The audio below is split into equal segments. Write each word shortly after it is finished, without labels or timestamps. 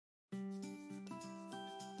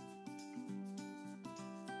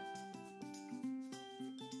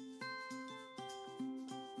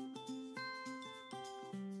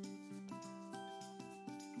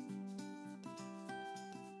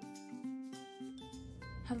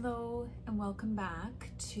Hello and welcome back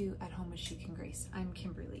to At Home with Chic and Grace. I'm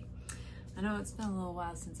Kimberly. I know it's been a little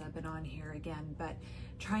while since I've been on here again, but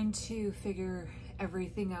trying to figure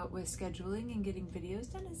everything out with scheduling and getting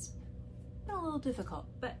videos done has been a little difficult,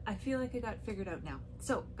 but I feel like I got it figured out now.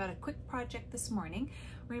 So got a quick project this morning.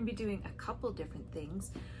 We're gonna be doing a couple different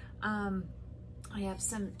things. I have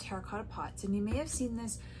some terracotta pots, and you may have seen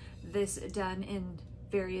this done in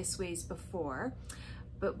various ways before.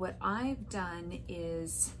 But what I've done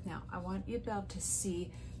is, now I want you to be able to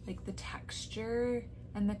see like the texture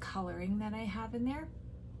and the coloring that I have in there.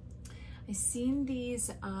 I've seen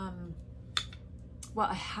these, well,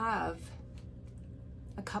 I have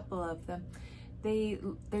a couple of them.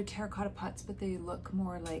 They're terracotta pots, but they look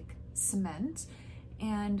more like cement,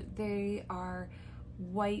 and they are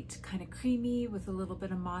white, kind of creamy with a little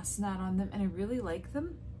bit of moss and that on them, and I really like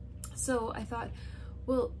them. So I thought,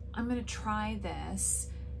 well, I'm gonna try this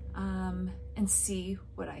and see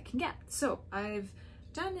what I can get. So I've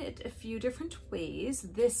done it a few different ways.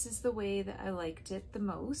 This is the way that I liked it the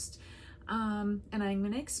most. And I'm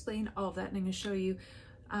gonna explain all of that, and I'm gonna show you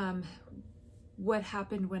what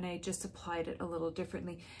happened when I just applied it a little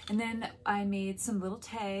differently. And then I made some little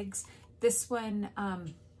tags. This one,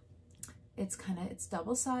 it's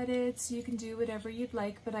double-sided, so you can do whatever you'd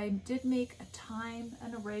like, but I did make a thyme,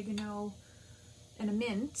 an oregano, and a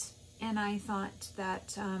mint, and I thought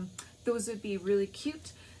that those would be really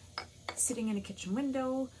cute sitting in a kitchen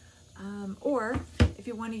window, or if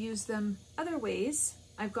you want to use them other ways,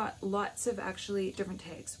 I've got lots of actually different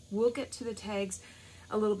tags. We'll get to the tags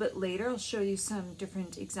a little bit later. I'll show you some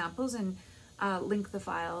different examples and link the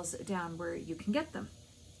files down where you can get them.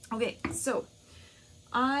 Okay, so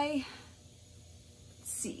let's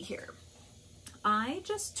see here. I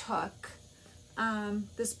just took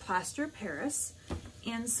this Plaster of Paris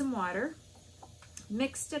and some water,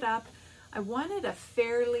 mixed it up. I wanted a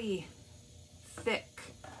fairly thick,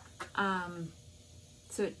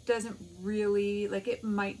 so it doesn't really, like, it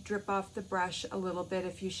might drip off the brush a little bit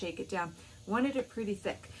if you shake it down. Wanted it pretty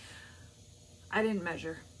thick. I didn't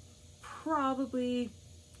measure. Probably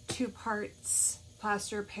 2 parts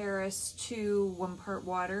Plaster of Paris to 1 part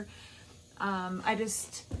water. I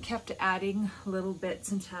just kept adding little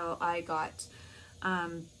bits until I got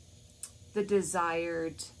the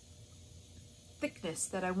desired thickness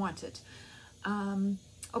that I wanted.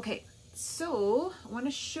 Okay, so I want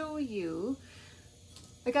to show you,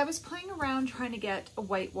 like, I was playing around trying to get a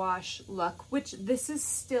whitewash look, which this is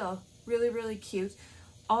still really, really cute.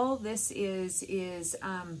 All this is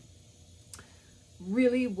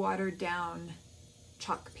really watered down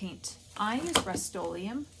chalk paint. I use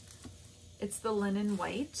Rust-Oleum. It's the linen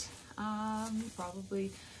white. You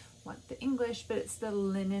probably want the English, but it's the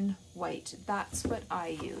linen white. That's what I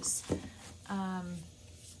use. And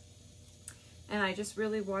I just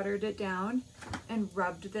really watered it down and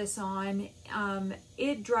rubbed this on.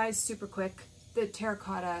 It dries super quick. The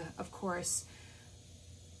terracotta, of course,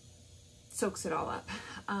 soaks it all up.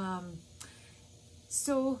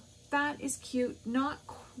 So that is cute. Not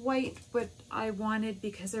quite what I wanted,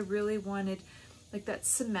 because I really wanted like that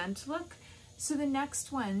cement look. So the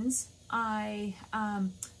next ones, I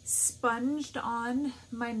sponged on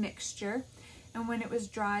my mixture, and when it was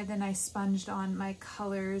dry, then I sponged on my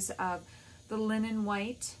colors of the linen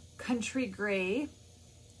white, country gray,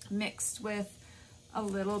 mixed with a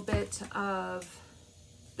little bit of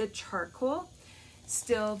the charcoal,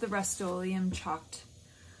 still the Rust-Oleum chalked,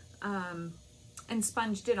 and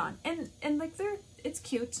sponged it on. And like, it's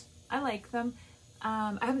cute. I like them.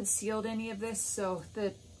 I haven't sealed any of this, so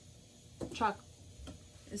the chalk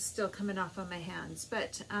is still coming off on my hands,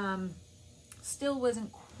 but still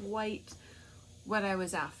wasn't quite what I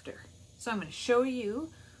was after. So I'm going to show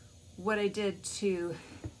you what I did to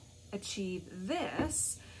achieve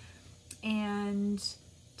this and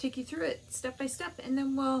take you through it step by step, and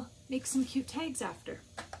then we'll make some cute tags after.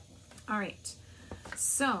 All right,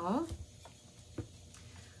 so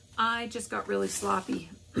I just got really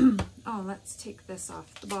sloppy. Oh, let's take this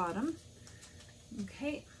off the bottom.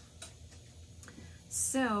 Okay.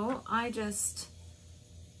 So I just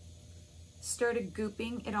started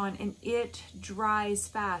gooping it on, and it dries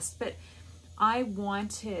fast, but I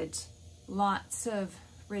wanted lots of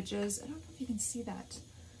ridges. I don't know if you can see that,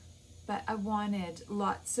 but I wanted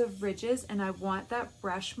lots of ridges, and I want that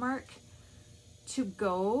brush mark to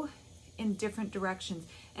go in different directions.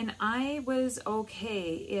 And I was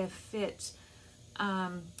okay if it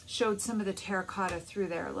showed some of the terracotta through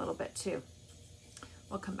there a little bit too.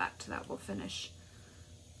 We'll come back to that. We'll finish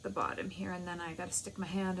the bottom here, and then I got to stick my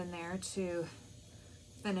hand in there to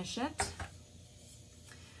finish it.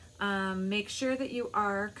 Make sure that you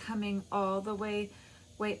are coming all the way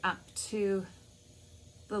way up to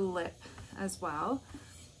the lip as well.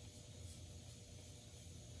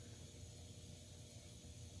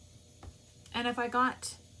 And if I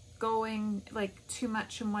got going like too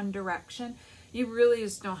much in one direction, you really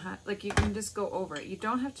just don't have, like, you can just go over it. You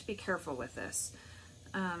don't have to be careful with this.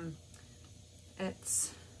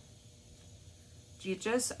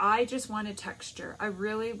 I just wanted texture. I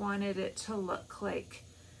really wanted it to look like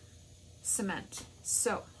cement.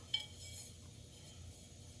 So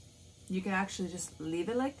you can actually just leave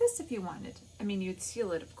it like this if you wanted. I mean, you'd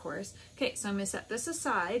seal it, of course. Okay, so I'm gonna set this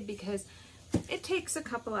aside because it takes a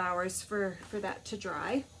couple hours for that to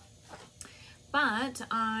dry. But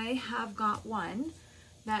I have got one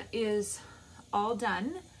that is all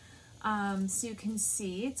done. So you can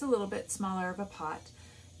see it's a little bit smaller of a pot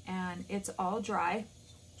and it's all dry.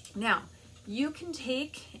 Now, you can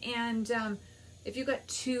take and if you got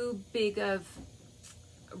too big of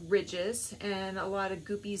ridges and a lot of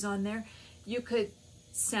goopies on there, you could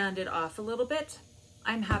sand it off a little bit.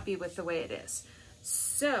 I'm happy with the way it is.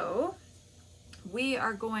 So we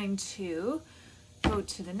are going to go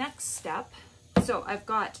to the next step. So I've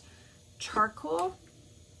got charcoal,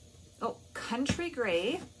 country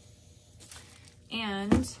gray,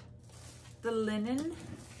 and the linen,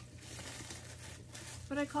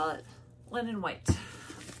 what do I call it? Linen white.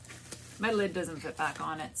 My lid doesn't fit back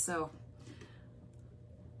on it, so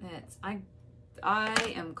I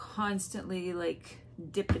am constantly like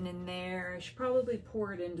dipping in there. I should probably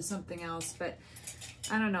pour it into something else, but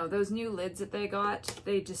I don't know. Those new lids that they got,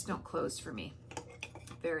 they just don't close for me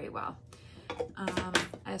very well.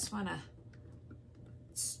 I just want to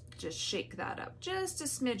just shake that up just a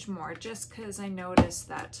smidge more, just because I noticed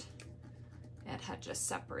that it had just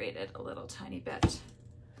separated a little tiny bit.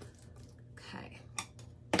 Okay,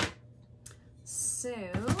 so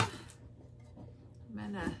I'm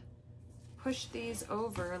gonna push these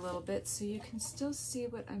over a little bit so you can still see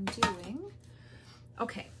what I'm doing.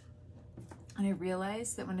 Okay, and I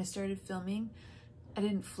realized that when I started filming, I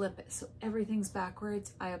didn't flip it, so everything's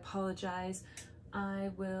backwards. I apologize.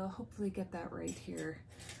 I will hopefully get that right here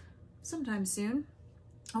sometime soon.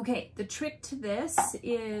 Okay, the trick to this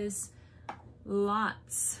is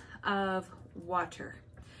lots of water,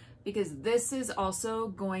 because this is also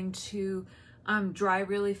going to dry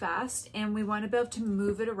really fast and we want to be able to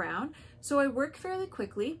move it around. So I work fairly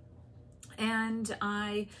quickly and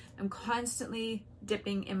I am constantly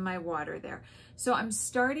dipping in my water there. So I'm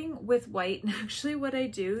starting with white, and actually what I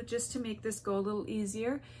do just to make this go a little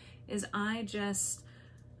easier is I just,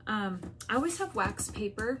 I always have wax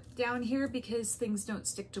paper down here because things don't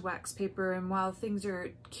stick to wax paper, and while things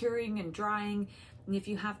are curing and drying, and if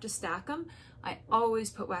you have to stack them, I always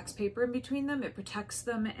put wax paper in between them. It protects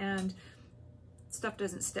them and stuff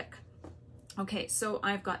doesn't stick. Okay, so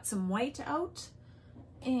I've got some white out,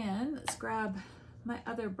 and let's grab my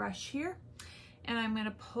other brush here, and I'm gonna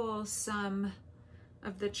pull some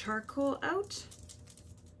of the charcoal out,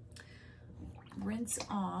 rinse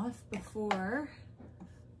off before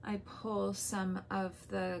I pull some of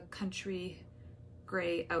the country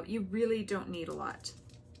gray out. You really don't need a lot.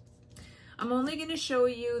 I'm only going to show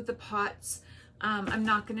you the pots. I'm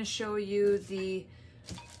not going to show you the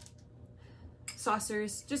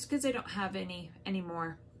saucers just because I don't have any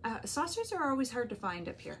anymore. Saucers are always hard to find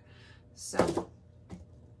up here, so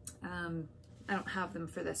I don't have them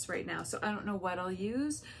for this right now, so I don't know what I'll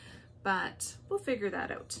use, but we'll figure that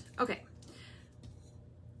out. Okay,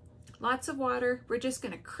 lots of water. We're just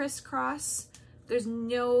gonna crisscross. There's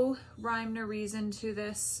no rhyme nor reason to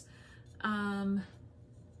this.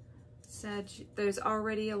 There's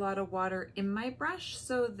already a lot of water in my brush,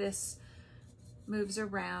 so this moves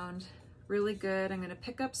around really good. I'm gonna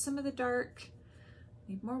pick up some of the dark,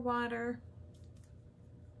 need more water,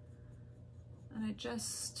 and I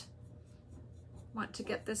just want to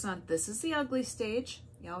get this on. This is the ugly stage.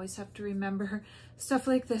 You always have to remember stuff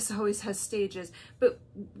like this always has stages, but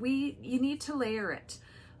you need to layer it.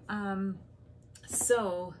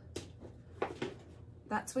 So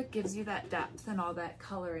that's what gives you that depth and all that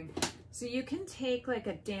coloring. So you can take like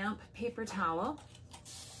a damp paper towel.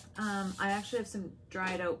 I actually have some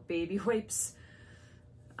dried out baby wipes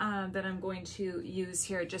that I'm going to use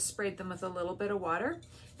here. Just sprayed them with a little bit of water.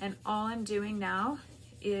 And all I'm doing now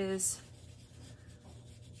is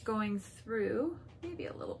going through maybe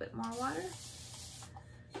a little bit more water,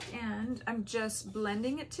 and I'm just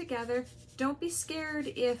blending it together. Don't be scared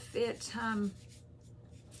if it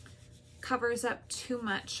covers up too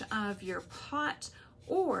much of your pot,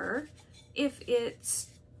 or if it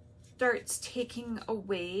starts taking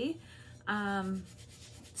away some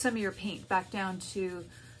of your paint back down to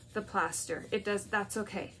the plaster. That's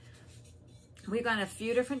okay. we've got a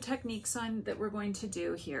few different techniques on that we're going to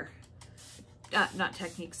do here. Not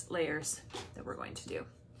techniques, layers that we're going to do.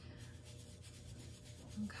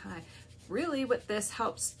 Okay, really what this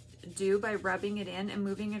helps do by rubbing it in and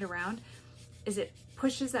moving it around is it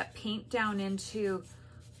pushes that paint down into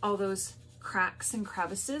all those cracks and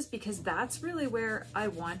crevices, because that's really where I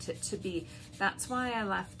want it to be. That's why I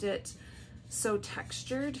left it so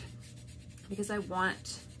textured, because I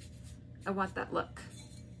want that look.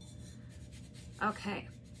 Okay,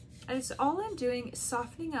 all I'm doing is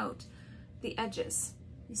softening out the edges.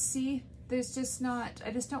 You see, there's just not, I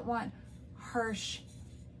just don't want harsh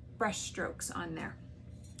brush strokes on there.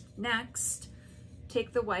 Next,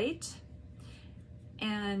 take the white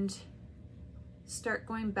and start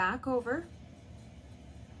going back over.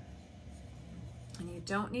 And you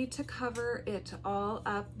don't need to cover it all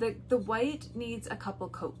up. The white needs a couple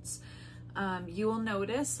coats. You will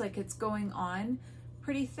notice like it's going on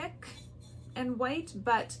pretty thick and white,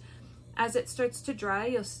 but as it starts to dry,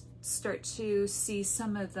 you'll start to see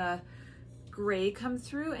some of the gray come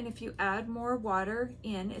through. And if you add more water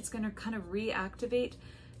in, it's going to kind of reactivate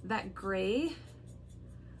that gray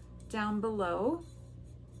down below.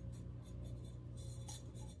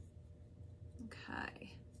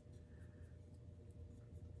 Okay.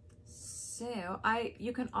 So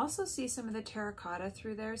you can also see some of the terracotta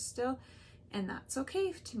through there still, and that's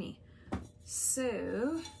okay to me.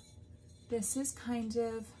 So this is kind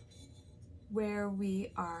of where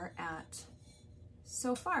we are at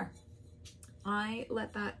so far. I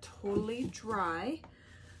let that totally dry.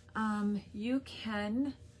 You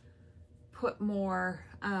can put more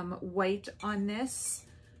white on this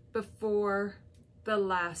before the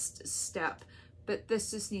last step, but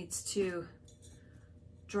this just needs to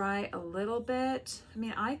dry a little bit. I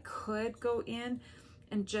mean, I could go in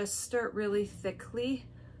and just start really thickly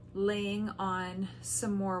laying on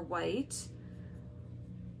some more white.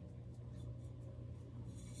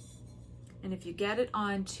 And if you get it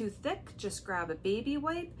on too thick, just grab a baby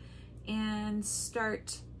wipe and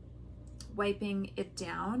start wiping it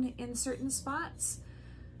down in certain spots.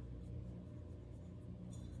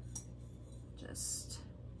 Just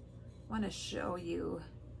want to show you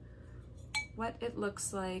what it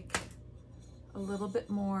looks like a little bit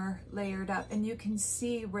more layered up. And you can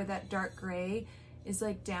see where that dark gray is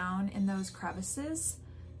like down in those crevices.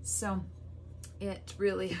 So it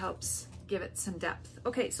really helps give it some depth.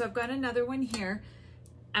 Okay, so I've got another one here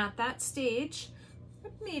at that stage.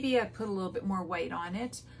 Maybe I put a little bit more white on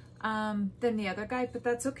it than the other guy, but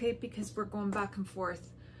that's okay because we're going back and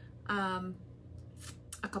forth a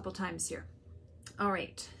couple times here. All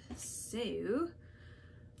right, so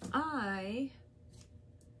I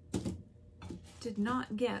did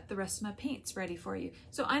not get the rest of my paints ready for you.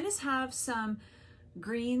 So I just have some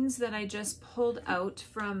greens that I just pulled out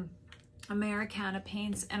from Americana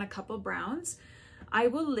paints and a couple browns. I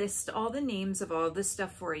will list all the names of all this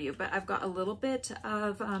stuff for you, but I've got a little bit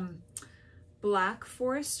of black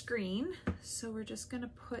forest green, so we're just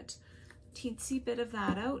gonna put a teensy bit of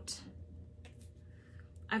that out.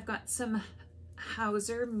 I've got some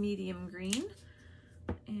Hauser medium green,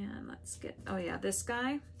 and let's get, oh yeah, this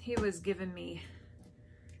guy, he was giving me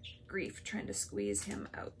grief trying to squeeze him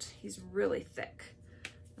out. He's really thick,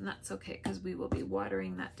 and that's okay because we will be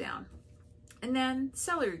watering that down. And then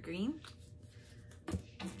celery green.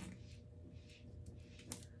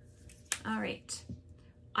 All right.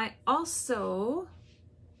 I also,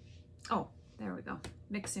 oh, there we go.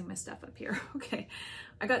 Mixing my stuff up here. Okay.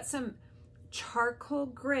 I got some charcoal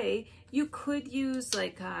gray. You could use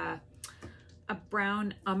like a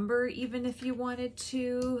brown umber even if you wanted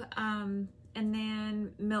to. And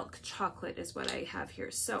then milk chocolate is what I have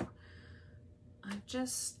here. So I'm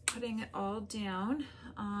just putting it all down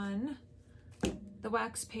on the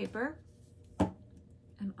wax paper,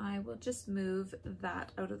 and I will just move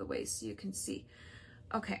that out of the way so you can see.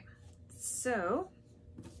 Okay, so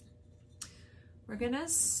we're gonna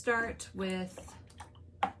start with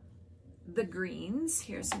the greens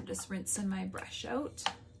here. So I'm just rinsing my brush out.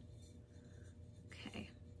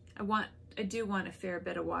 Okay, I do want a fair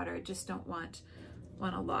bit of water. I just don't want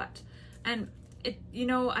a lot. And it, you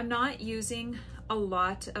know, I'm not using a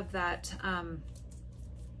lot of that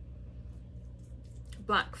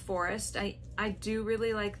black forest. I do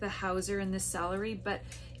really like the Hauser and the celery, but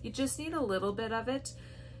you just need a little bit of it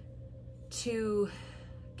to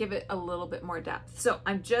give it a little bit more depth. So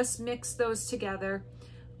I'm just mixed those together.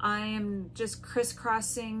 I am just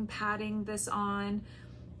crisscrossing, patting this on,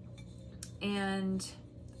 and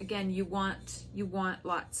again, you want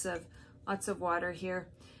lots of water here.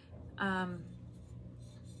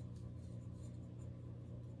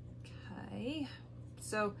 Okay,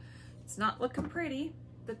 so It's not looking pretty,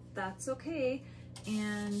 but that's okay.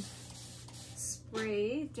 And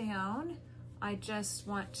spray down. I just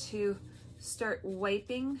want to start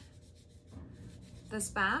wiping this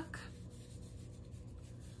back.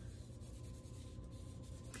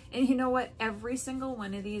 And you know what? Every single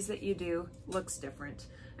one of these that you do looks different.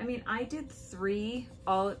 I mean, I did 3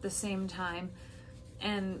 all at the same time,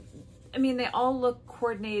 and I mean, they all look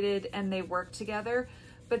coordinated and they work together,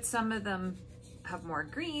 but some of them have more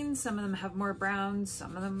green, some of them have more brown,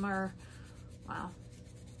 some of them are, well,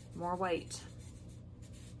 more white.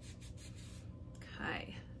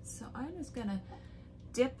 Okay, so I'm just gonna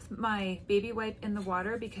dip my baby wipe in the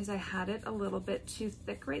water because I had it a little bit too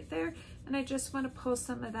thick right there, and I just want to pull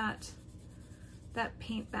some of that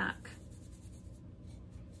paint back.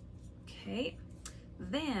 Okay,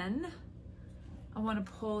 then I want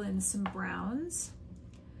to pull in some browns.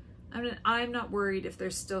 I'm not worried if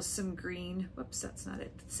there's still some green. Whoops, that's not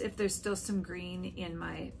it. If there's still some green in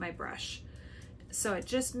my brush. So I'm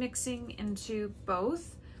just mixing into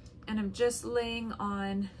both, and I'm just laying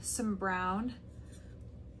on some brown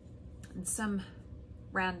and some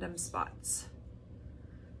random spots.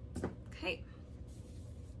 Okay,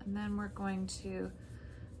 and then we're going to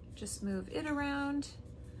just move it around.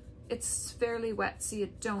 It's fairly wet, so you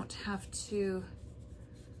don't have to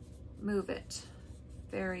move it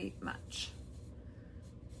very much.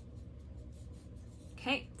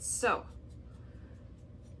 Okay, so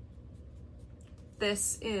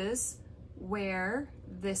this is where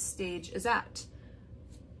this stage is at.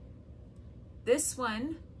 This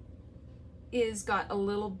one is got a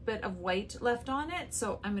little bit of white left on it,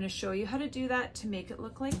 so I'm going to show you how to do that to make it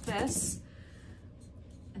look like this.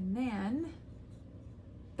 And then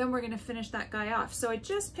we're going to finish that guy off. So I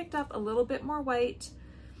just picked up a little bit more white,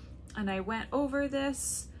 and I went over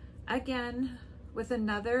this again with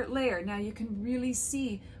another layer. Now you can really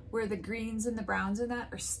see where the greens and the browns and that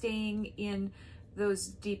are staying in those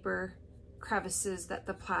deeper crevices that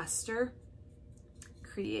the plaster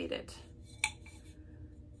created.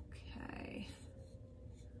 Okay.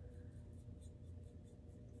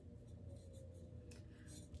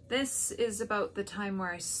 This is about the time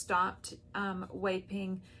where I stopped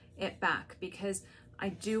wiping it back because I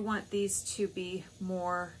do want these to be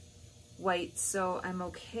more white, so I'm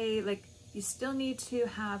okay. Like, you still need to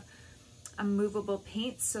have a movable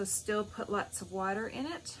paint, so still put lots of water in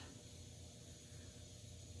it.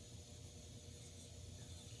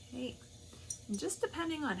 Okay, and just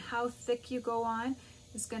depending on how thick you go on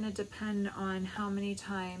is going to depend on how many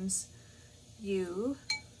times you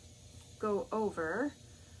go over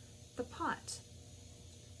the pot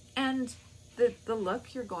and the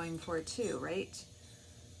look you're going for too, right?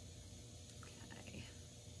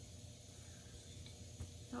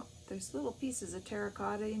 There's little pieces of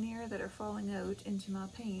terracotta in here that are falling out into my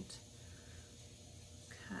paint.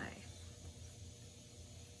 Okay.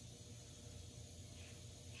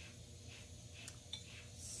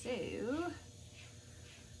 So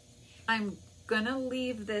I'm gonna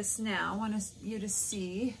leave this now. I want you to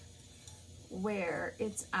see where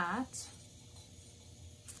it's at.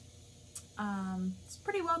 It's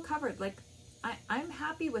pretty well covered. Like, I'm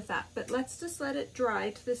happy with that, but let's just let it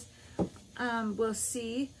dry to this. We'll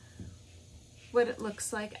see what it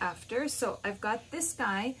looks like after. So I've got this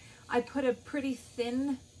guy. I put a pretty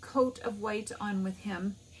thin coat of white on with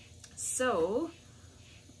him. So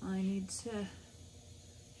I need to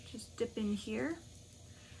just dip in here.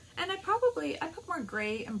 And I put more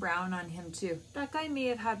gray and brown on him too. That guy may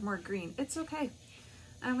have had more green. It's okay.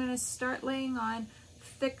 I'm gonna start laying on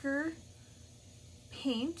thicker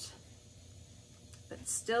paint, but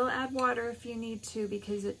still add water if you need to,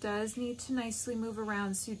 because it does need to nicely move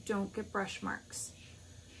around so you don't get brush marks.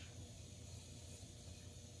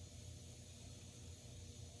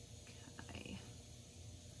 Okay.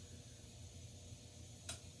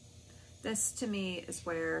 This to me is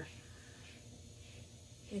where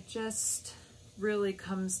it just really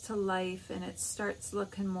comes to life and it starts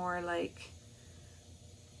looking more like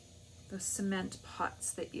those cement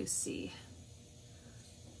pots that you see.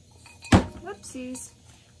 Whoopsies.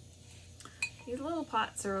 These little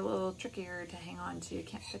pots are a little trickier to hang on to. You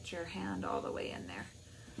can't fit your hand all the way in there.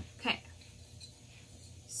 Okay.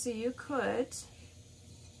 So you could,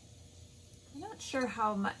 I'm not sure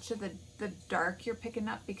how much of the dark you're picking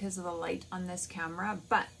up because of the light on this camera,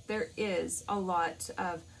 but there is a lot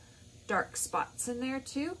of dark spots in there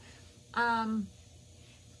too. I'm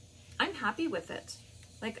happy with it.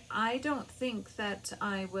 Like, I don't think that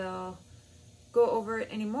I will go over it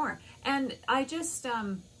anymore. And I just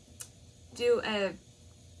do a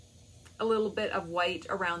little bit of white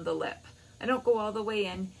around the lip. I don't go all the way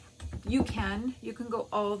in. You can go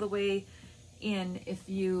all the way in if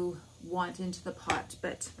you want into the pot,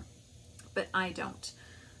 but I don't.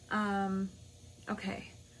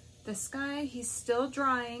 Okay, this guy, he's still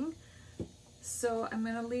drying, so I'm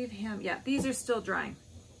gonna leave him. Yeah, these are still drying.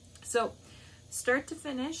 So start to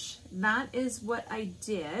finish, that is what I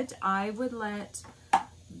did. I would let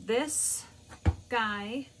this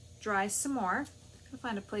guy dry some more. I'll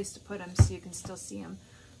find a place to put him so you can still see him.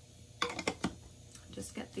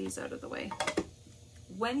 Just get these out of the way.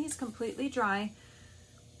 When he's completely dry,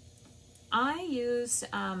 I use,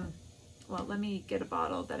 well, let me get a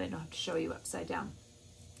bottle that I don't have to show you upside down.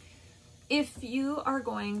 If you are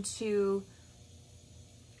going to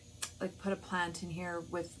like put a plant in here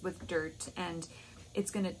with dirt and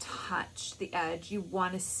it's gonna touch the edge, you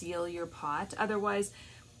wanna seal your pot. Otherwise,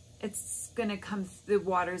 it's gonna come, the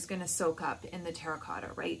water's gonna soak up in the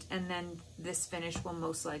terracotta, right? And then this finish will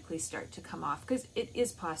most likely start to come off because it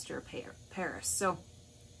is Plaster of Paris. So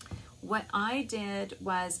what I did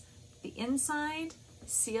was the inside,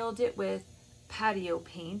 sealed it with patio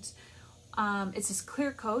paint. It's this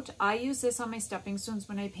clear coat. I use this on my stepping stones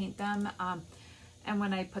when I paint them and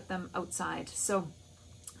when I put them outside. So,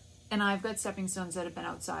 and I've got stepping stones that have been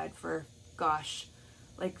outside for, gosh,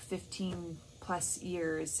 like 15 plus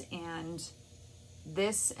years, and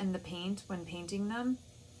this and the paint, when painting them,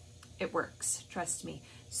 it works, trust me.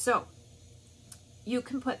 So you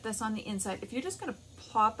can put this on the inside. If you're just gonna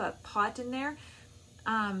plop a pot in there,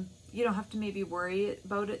 you don't have to maybe worry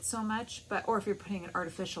about it so much, or if you're putting an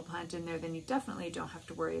artificial plant in there, then you definitely don't have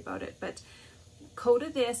to worry about it. But coat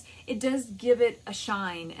of this, it does give it a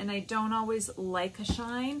shine, and I don't always like a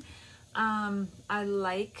shine. I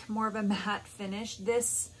like more of a matte finish.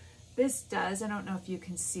 This does, I don't know if you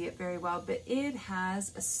can see it very well, but it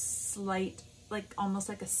has a slight, like almost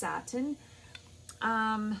like a satin,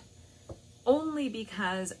 only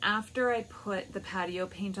because after I put the patio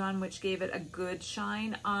paint on, which gave it a good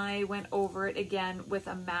shine, I went over it again with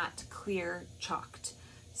a matte clear chalked.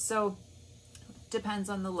 So depends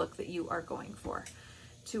on the look that you are going for,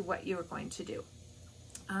 to what you are going to do.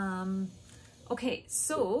 Okay,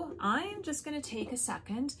 so I'm just gonna take a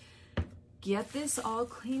second, get this all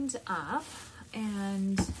cleaned up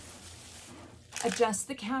and adjust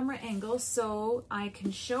the camera angle so I can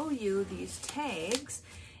show you these tags.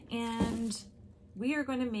 And we are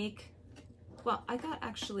going to make, well, I got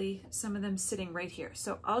actually some of them sitting right here.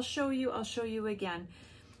 So I'll show you again.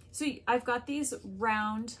 So I've got these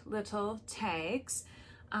round little tags,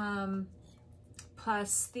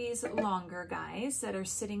 plus these longer guys that are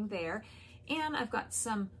sitting there. And I've got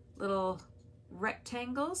some little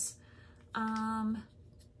rectangles, and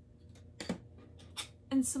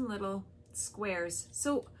some little squares.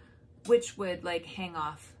 So, which would like hang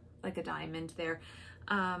off like a diamond there.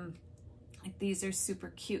 Like these are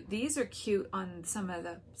super cute. These are cute on some of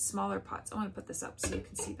the smaller pots. I want to put this up so you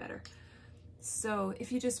can see better. So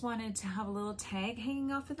if you just wanted to have a little tag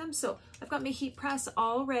hanging off of them. So I've got my heat press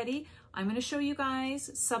all ready. I'm going to show you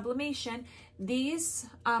guys sublimation. These,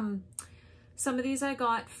 some of these I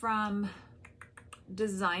got from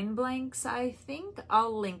Design Blanks, I think.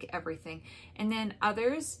 I'll link everything. And then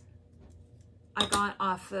others I got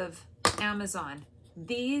off of Amazon.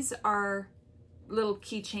 These are little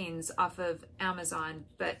keychains off of Amazon,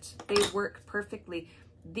 but they work perfectly.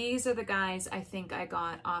 These are the guys I think I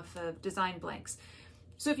got off of Design Blanks.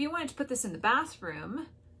 So if you wanted to put this in the bathroom,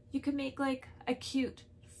 you could make like a cute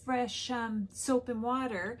fresh soap and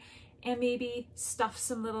water and maybe stuff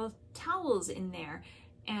some little towels in there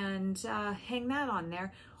and hang that on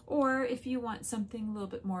there. Or if you want something a little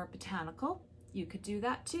bit more botanical, you could do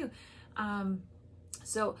that too.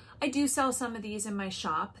 So I do sell some of these in my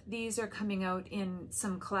shop. These are coming out in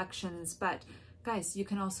some collections, but guys, you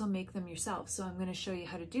can also make them yourself. So I'm going to show you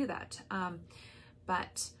how to do that.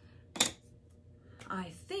 But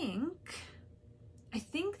I think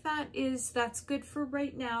that's good for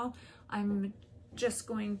right now. I'm just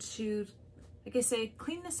going to, like I say,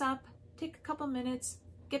 clean this up, take a couple minutes,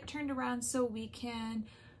 get turned around so we can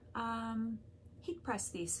heat press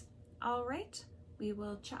these. All right, we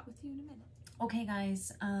will chat with you in a minute. Okay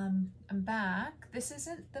guys, I'm back. This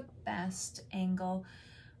isn't the best angle,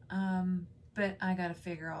 but I gotta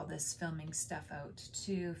figure all this filming stuff out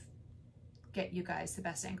to get you guys the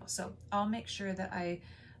best angle. So I'll make sure that I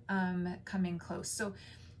come in close. So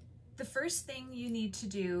the first thing you need to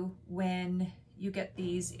do when you get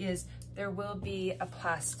these is there will be a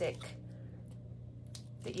plastic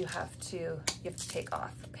that you have to take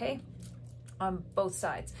off, okay? On both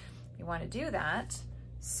sides. You wanna do that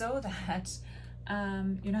so that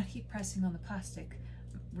you're not heat pressing on the plastic.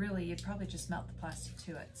 Really, you'd probably just melt the plastic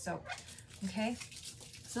to it. So, okay,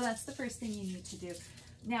 So that's the first thing you need to do.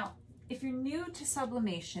 Now, if you're new to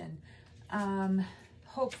sublimation,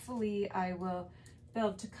 hopefully I will be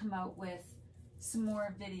able to come out with some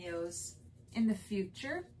more videos in the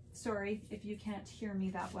future. Sorry if you can't hear me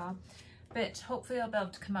that well, but hopefully I'll be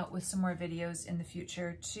able to come out with some more videos in the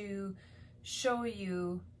future to show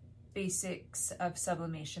you basics of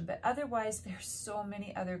sublimation. But otherwise, there's so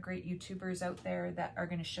many other great YouTubers out there that are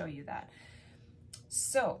going to show you that.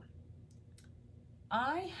 So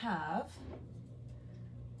I have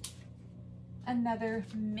another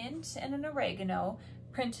mint and an oregano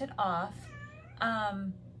printed off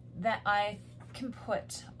that I can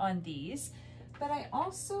put on these, but I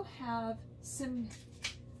also have some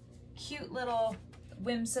cute little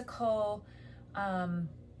whimsical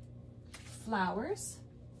flowers.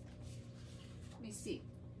 Let me see.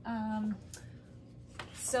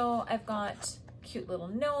 So I've got cute little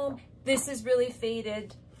gnome. This is really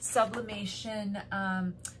faded. Sublimation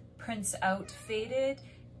prints out faded,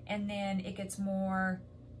 and then it gets more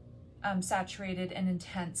saturated and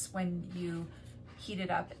intense when you heat it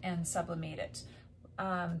up and sublimate it.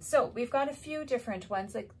 So we've got a few different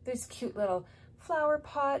ones, like there's cute little flower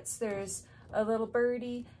pots, there's a little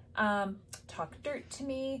birdie, talk dirt to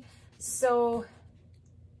me, so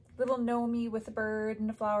little gnomey with a bird and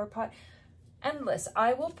a flower pot, endless.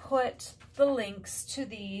 I will put the links to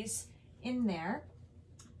these in there,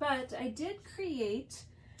 but I did create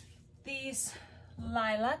these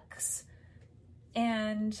lilacs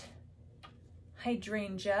and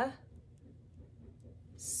hydrangea,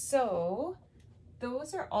 so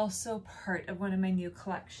those are also part of one of my new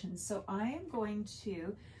collections. So I am going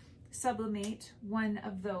to sublimate one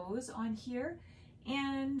of those on here,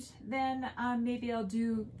 and then maybe I'll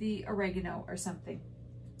do the oregano or something.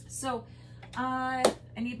 So I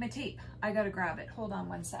need my tape. I gotta grab it. Hold on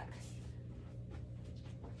one sec.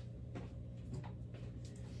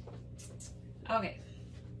 Okay,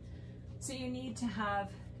 so you need to have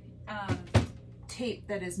tape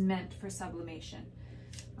that is meant for sublimation.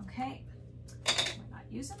 Okay, we're not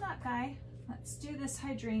using that guy. Let's do this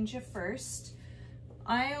hydrangea first.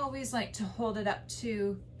 I always like to hold it up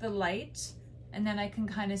to the light, and then I can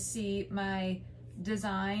kind of see my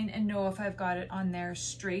design and know if I've got it on there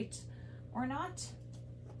straight or not.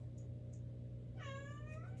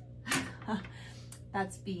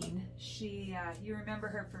 That's Bean. She, you remember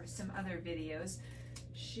her for some other videos.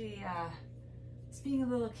 She is being a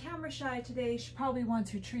little camera shy today. She probably wants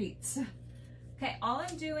her treats. Okay, all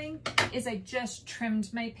I'm doing is I just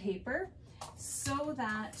trimmed my paper so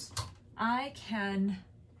that I can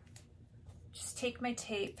just take my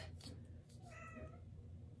tape,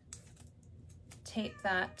 tape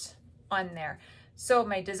that on there. So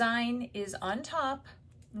my design is on top,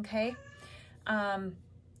 okay?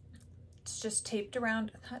 It's just taped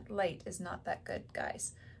around. That light is not that good,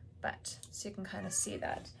 guys, but so you can kind of see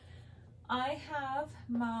that. I have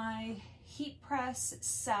my heat press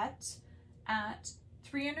set at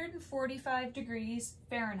 345 degrees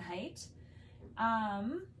Fahrenheit.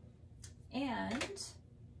 And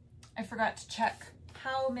I forgot to check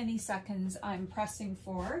how many seconds I'm pressing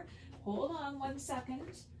for. Hold on one second.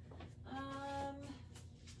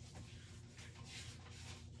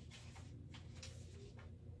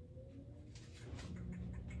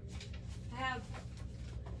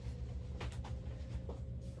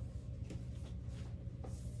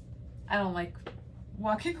 I don't like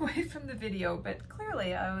walking away from the video, but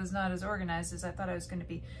clearly I was not as organized as I thought I was going to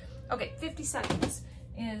be. Okay, 50 seconds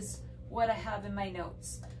is what I have in my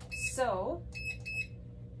notes. So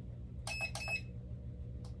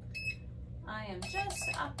I am just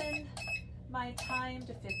upping my time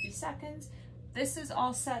to 50 seconds. This is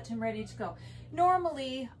all set and ready to go.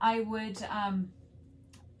 Normally I would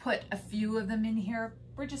put a few of them in here.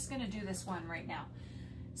 We're just going to do this one right now.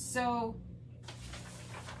 So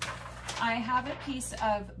I have a piece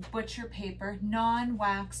of butcher paper,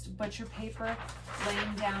 non-waxed butcher paper,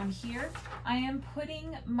 laying down here. I am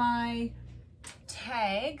putting my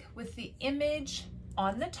tag with the image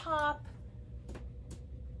on the top,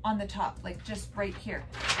 like just right here.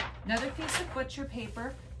 Another piece of butcher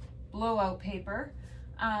paper, blowout paper,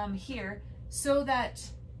 here, so that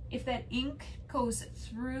if that ink goes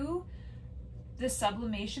through the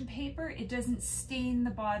sublimation paper, it doesn't stain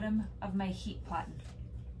the bottom of my heat platen.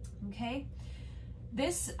 Okay,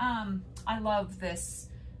 this, I love this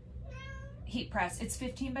heat press. It's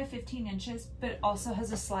 15 by 15 inches, but it also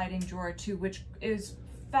has a sliding drawer too, which is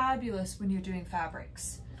fabulous when you're doing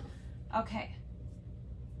fabrics. Okay,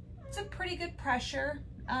 it's a pretty good pressure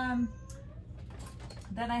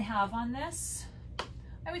that I have on this.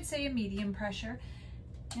 I would say a medium pressure.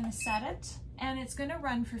 I'm gonna set it, and it's gonna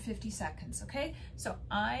run for 50 seconds, okay? So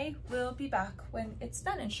I will be back when it's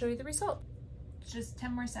done and show you the result. Just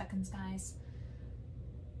 10 more seconds, guys.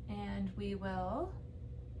 And we will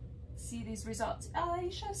see these results.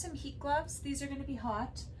 You should have some heat gloves. These are gonna be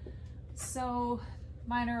hot. So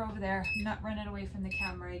mine are over there. I'm not running away from the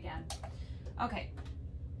camera again. Okay.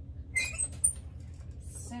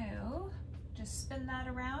 So just spin that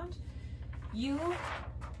around. You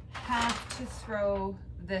have to throw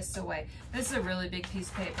this away. This is a really big piece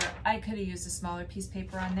of paper. I could have used a smaller piece of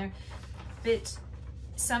paper on there, but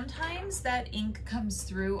sometimes that ink comes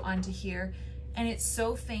through onto here and it's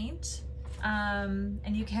so faint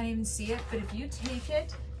and you can't even see it, but if you take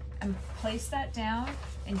it and place that down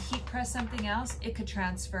and heat press something else, it could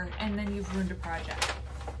transfer and then you've ruined a project.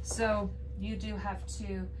 So you do have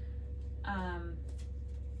to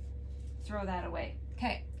throw that away.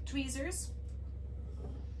 Okay, tweezers.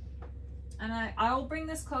 And I'll bring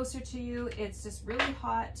this closer to you. It's just really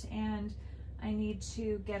hot and I need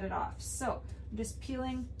to get it off. So I'm just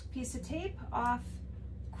peeling a piece of tape off,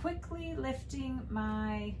 quickly lifting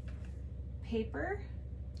my paper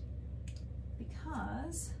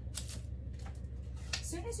because as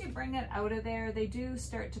soon as you bring it out of there, they do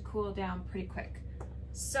start to cool down pretty quick.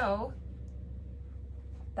 So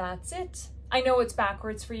that's it. I know it's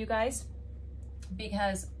backwards for you guys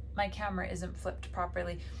because my camera isn't flipped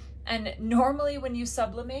properly. And normally when you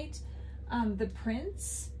sublimate, the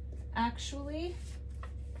prints actually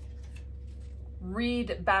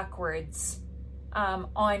read backwards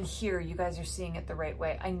on here. You guys are seeing it the right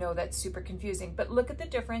way. I know that's super confusing, but look at the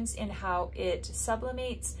difference in how it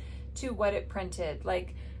sublimates to what it printed.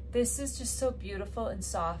 Like this is just so beautiful and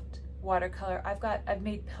soft watercolor. I've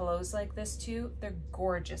made pillows like this too. They're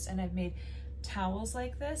gorgeous. And I've made towels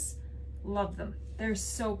like this. Love them. They're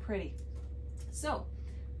so pretty. So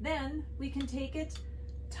then we can take it,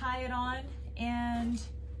 tie it on, and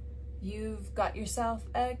you've got yourself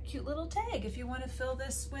a cute little tag if you want to fill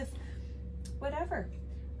this with whatever.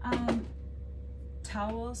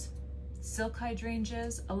 Towels, silk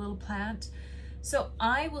hydrangeas, a little plant. So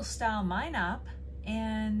I will style mine up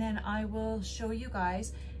and then I will show you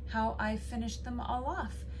guys how I finished them all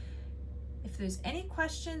off. If there's any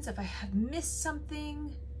questions, if I have missed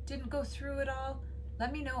something, didn't go through it all,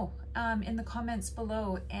 let me know in the comments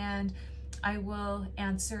below and I will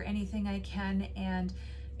answer anything I can. And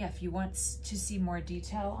yeah, if you want to see more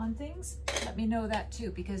detail on things, let me know that too,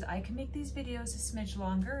 because I can make these videos a smidge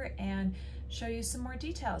longer and show you some more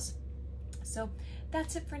details. So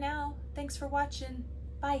that's it for now. Thanks for watching.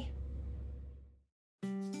 Bye.